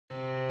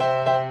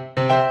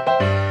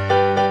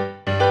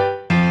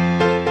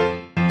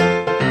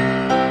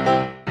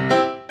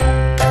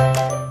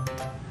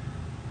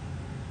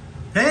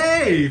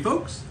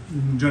folks.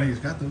 Johnny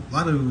Escato,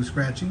 Lotto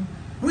scratching.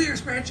 We are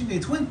scratching a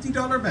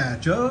 $20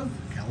 batch of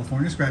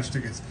California scratch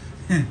tickets.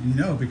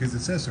 No, because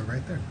it says so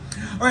right there.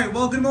 All right,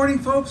 well, good morning,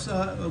 folks.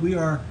 We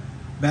are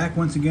back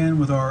once again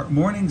with our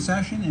morning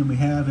session, and we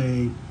have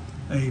a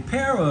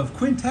pair of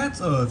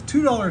quintets of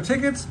 $2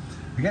 tickets.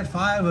 We got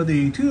 5 of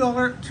the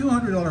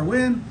 $200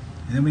 win,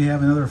 and then we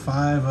have another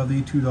 5 of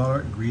the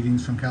 $2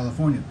 greetings from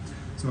California.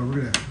 So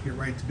we're going to get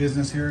right to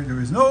business here. There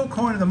is no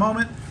coin at the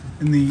moment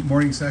in the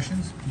morning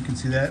sessions. You can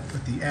see that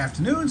with the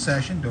afternoon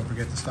session. Don't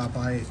forget to stop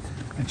by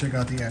and check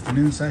out the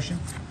afternoon session.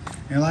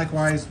 And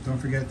likewise, don't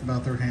forget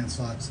about third hand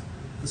slots.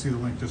 Let's see the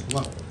link just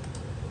below.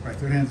 All right,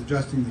 third hand's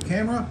adjusting the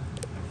camera.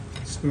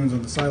 Spoon's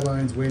on the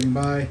sidelines waiting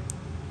by.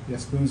 Yeah,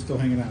 Spoon's still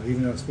hanging out,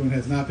 even though Spoon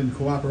has not been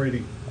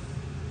cooperating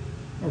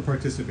or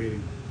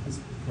participating. That's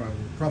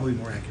probably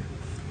more accurate.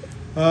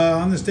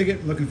 On this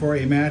ticket, looking for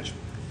a match.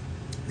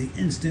 The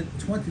instant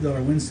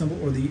 $20 win symbol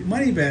or the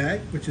money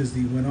bag, which is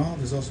the win all.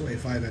 There's also a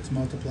 5x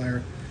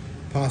multiplier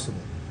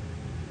possible.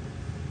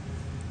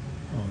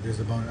 Oh, there's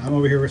the bonus. I'm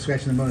over here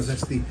scratching the bonus.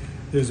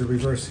 There's a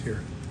reverse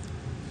here.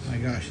 My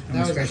gosh.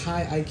 That was a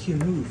high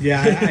IQ move.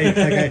 Yeah,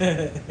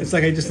 it's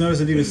like I just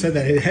noticed it even said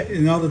that.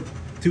 In all the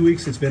 2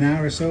 weeks it's been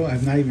out or so,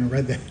 I've not even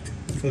read that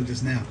until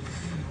just now.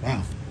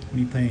 Wow,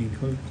 me paying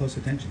close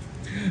attention.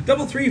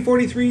 Double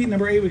 343,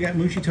 number 8, we got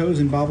Mushy Toes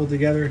and Bobbled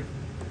together.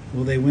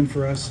 Will they win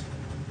for us?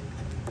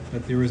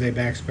 But there is a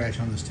back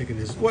scratch on this ticket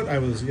is what I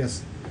was,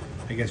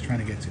 I guess, trying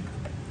to get to.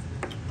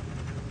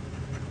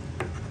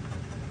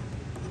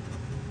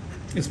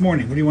 It's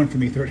morning. What do you want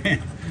from me, third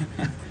hand?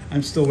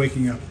 I'm still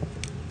waking up.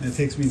 And it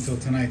takes me until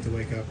tonight to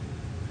wake up.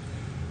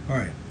 All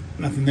right,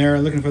 nothing there.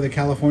 Looking for the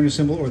California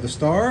symbol or the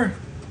star.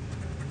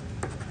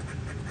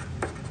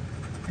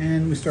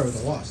 And we start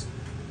with a loss.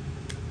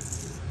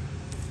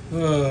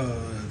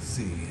 Let's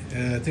see.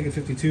 Ticket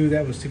 52,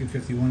 that was ticket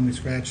 51 we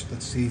scratched.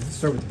 Let's see. Let's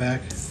start with the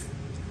back.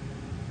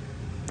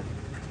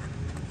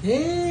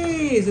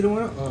 Hey, is it a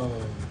one?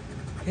 Oh,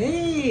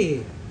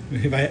 hey.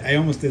 I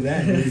almost did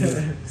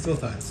that. Still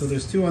thought. So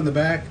there's 2 on the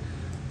back.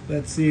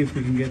 Let's see if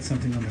we can get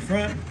something on the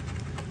front.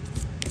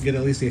 Get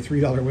at least a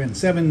 $3 win.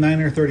 7, 9,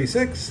 or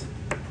 36.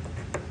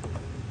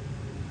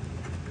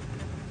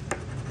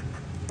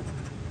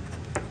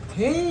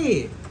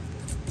 Hey.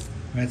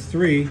 That's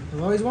 3.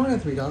 I've always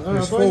wanted $3. Oh,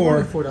 There's I've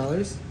always 4. wanted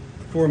 $4.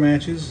 4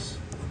 matches.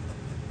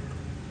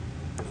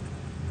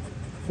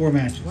 4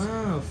 matches.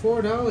 Wow,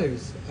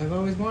 $4. I've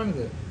always wanted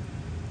it.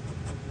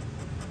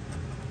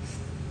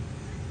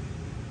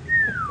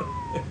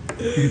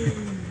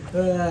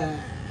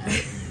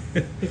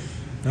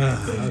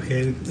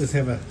 Okay, let's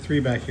have a 3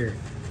 back here.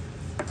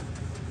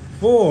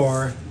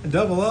 4, a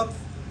double up.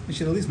 You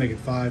should at least make it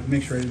 5.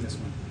 Make sure I didn't miss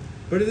one.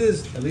 But it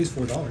is at least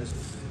 $4.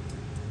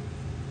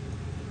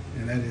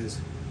 And that is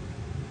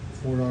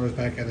 $4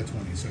 back out of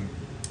 20. So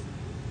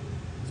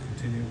let's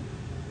continue.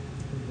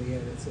 Yeah,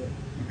 that's it.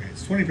 Okay,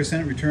 it's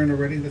 20% returned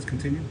already. Let's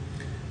continue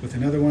with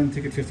another one.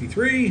 Ticket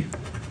 53.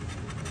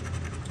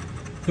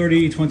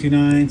 30,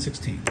 29,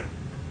 16.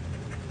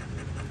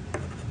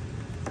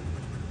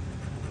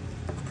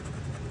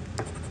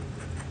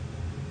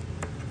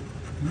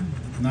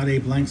 Not a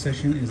blank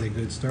session is a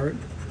good start,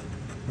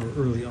 or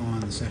early on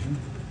the session.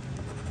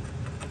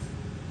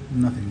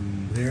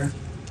 Nothing there.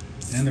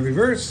 And the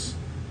reverse.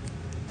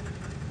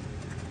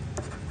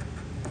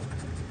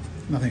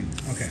 Nothing.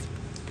 Okay.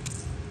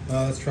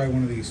 Let's try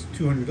one of these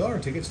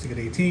 $200 tickets. Ticket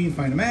 18,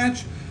 find a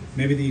match.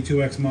 Maybe the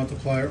 2x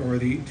multiplier or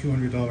the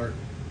 $200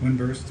 win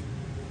burst.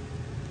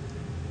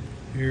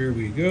 Here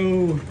we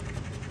go.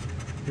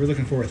 We're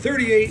looking for a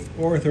 38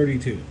 or a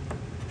 32.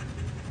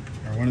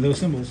 Or one of those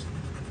symbols.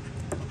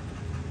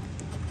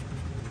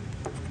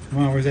 Come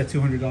on, where's that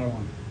 $200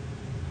 one?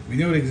 We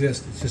know it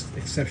exists. It's just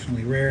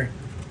exceptionally rare,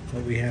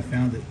 but we have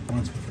found it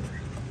once before.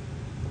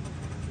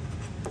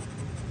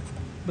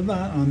 But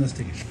not on this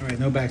ticket. All right,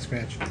 no back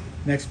scratch.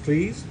 Next,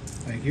 please.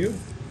 Thank you.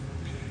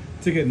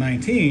 Ticket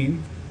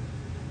 19.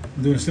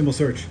 I'm doing a symbol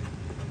search.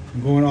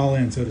 I'm going all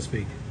in, so to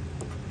speak.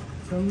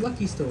 From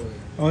Lucky Store.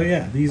 Oh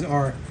yeah, these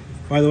are,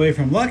 by the way,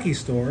 from Lucky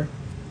Store.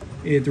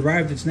 It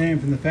derived its name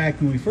from the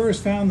fact when we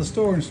first found the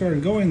store and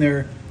started going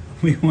there,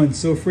 we went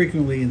so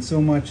frequently and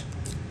so much.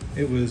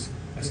 It was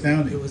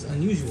astounding. It was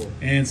unusual.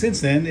 And since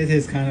then, it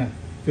has kind of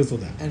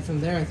fizzled out. And from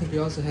there, I think we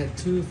also had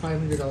 2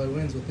 $500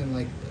 wins within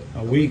like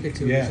a week or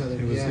 2 yeah, of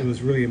each other. It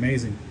was really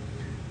amazing.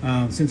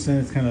 Since then,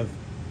 it's kind of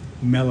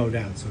mellowed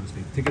out, so to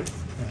speak. Ticket,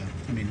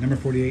 number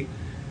 48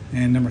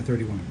 and number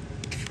 31.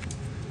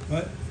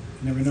 But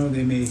you never know,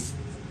 they may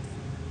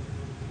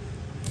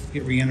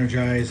get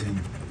re-energized and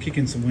kick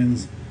in some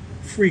wins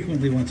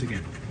frequently once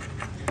again.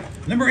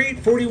 Number 8,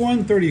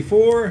 41,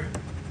 34.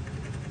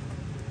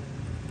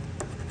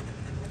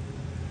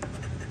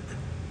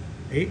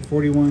 8,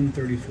 41,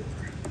 34.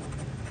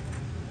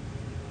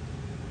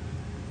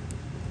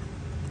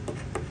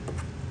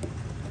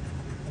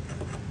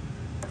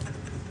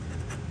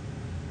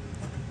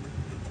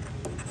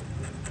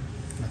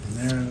 Nothing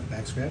there,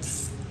 back scratch.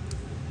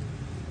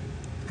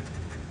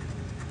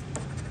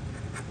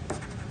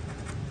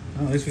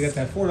 Well, at least we got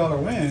that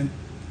 $4 win.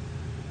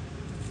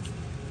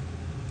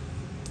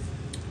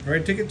 All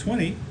right, ticket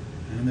 20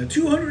 and the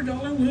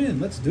 $200 win.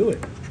 Let's do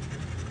it.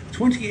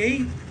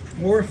 28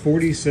 or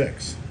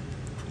 46.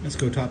 Let's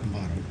go top and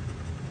bottom.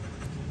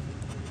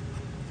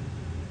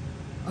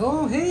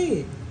 Oh,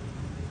 hey!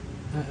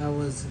 I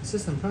was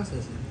system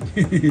processing.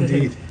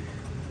 Indeed.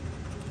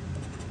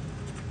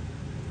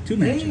 Two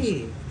matches.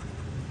 Hey!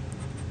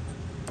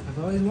 I've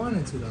always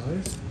wanted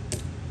 $2.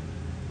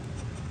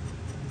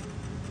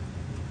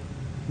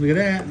 Look at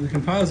that.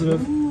 Looking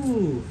positive.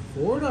 Ooh,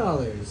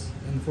 $4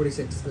 and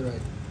 46 to the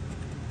right.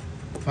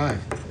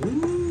 5.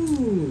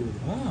 Ooh,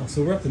 Wow,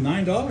 so we're up to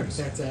 $9.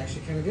 that's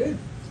actually kind of good.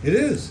 It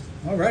is.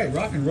 All right,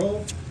 rock and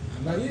roll.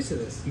 I'm not used to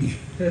this.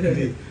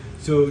 Indeed.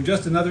 So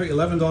just another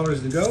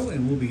 $11 to go,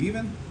 and we'll be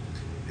even.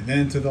 And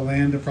then to the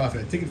land of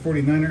profit. Ticket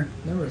 49er.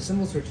 Remember,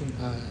 symbol searching.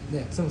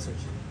 Symbol search.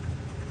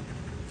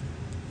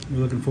 We're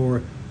looking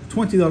for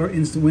 $20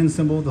 instant win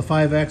symbol, the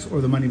 5X,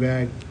 or the money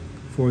bag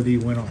for the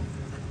win all.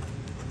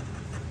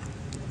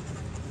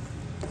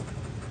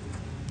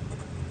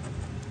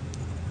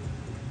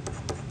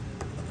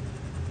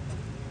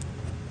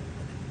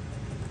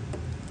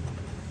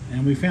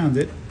 And we found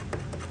it.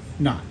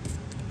 Not.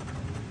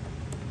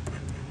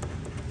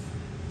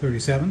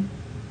 37.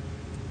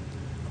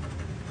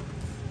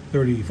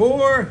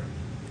 34.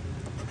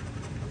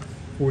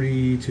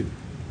 42.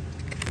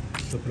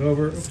 Flip it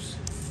over. Oops.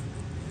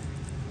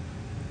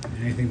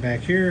 Anything back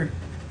here?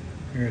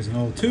 There's an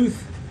old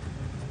tooth.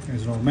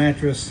 There's an old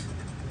mattress.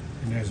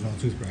 And there's an old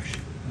toothbrush.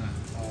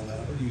 All that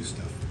used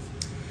stuff.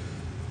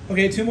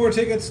 Okay, 2 more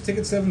tickets.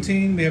 Ticket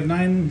 17. We have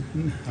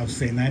I'll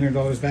say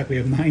 $9 back. We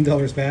have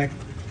 $9 back.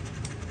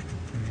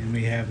 And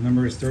we have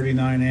numbers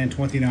 39 and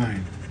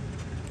 29.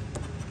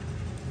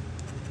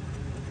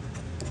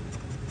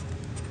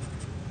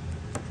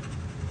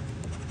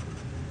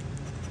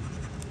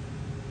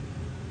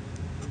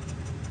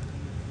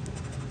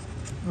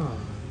 Oh,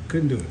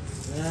 Couldn't do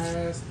it.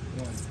 last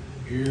one.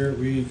 Here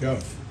we go.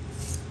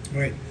 All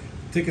right,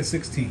 ticket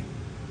 16.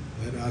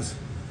 Let us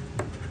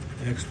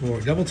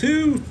explore double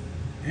 2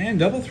 and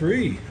double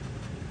 3.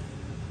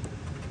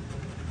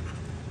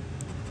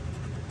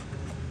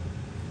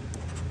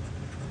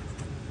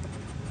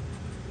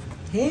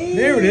 Hey!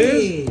 There it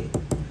is.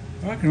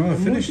 Rock and roll.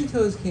 The mushy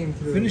toes came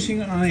through.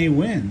 Finishing on a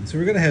win. So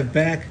we're going to have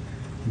back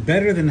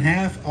better than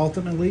half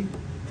ultimately.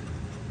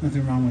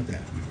 Nothing wrong with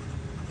that.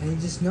 And you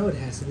just know it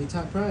has to be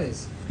top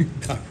prize.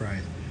 Top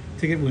prize.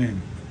 Ticket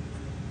win.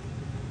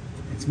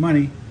 It's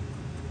money.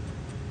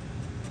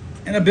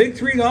 And a big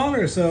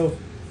 $3. So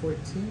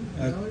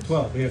 $14?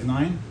 12. We have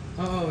 9.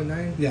 Oh,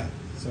 9? Yeah.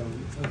 So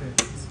Okay.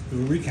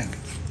 we'll recount.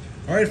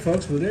 All right,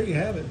 folks. Well, there you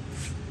have it.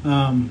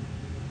 $4.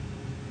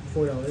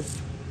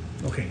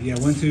 Okay. Yeah.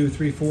 $1, 2,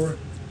 3,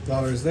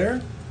 $4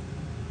 there.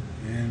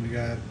 And we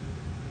got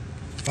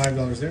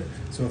 $5 there.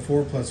 So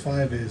 4 plus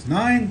 5 is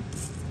 9.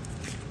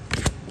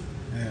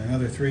 And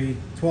another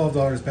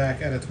 $12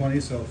 back out of 20.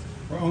 So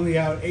we're only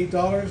out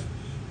 $8.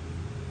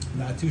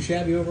 Not too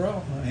shabby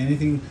overall.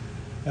 Anything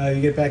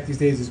you get back these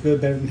days is good.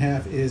 Better than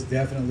half is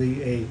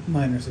definitely a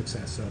minor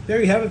success. So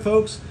there you have it,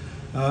 folks.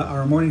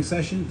 Our morning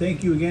session.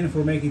 Thank you again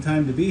for making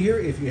time to be here.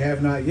 If you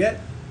have not yet,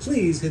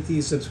 please hit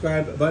the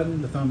subscribe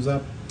button. The thumbs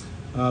up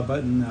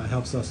button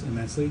helps us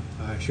immensely.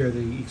 Share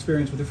the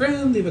experience with a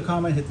friend. Leave a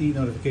comment. Hit the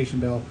notification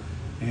bell,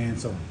 and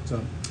so on.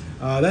 So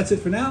that's it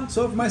for now.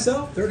 So for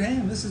myself, Third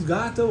Hand, this is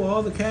Gato,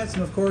 all the cats,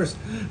 and of course,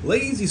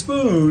 Lazy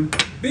Spoon.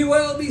 Be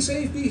well, be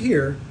safe, be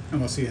here, and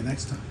we'll see you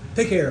next time.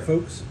 Take care,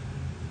 folks.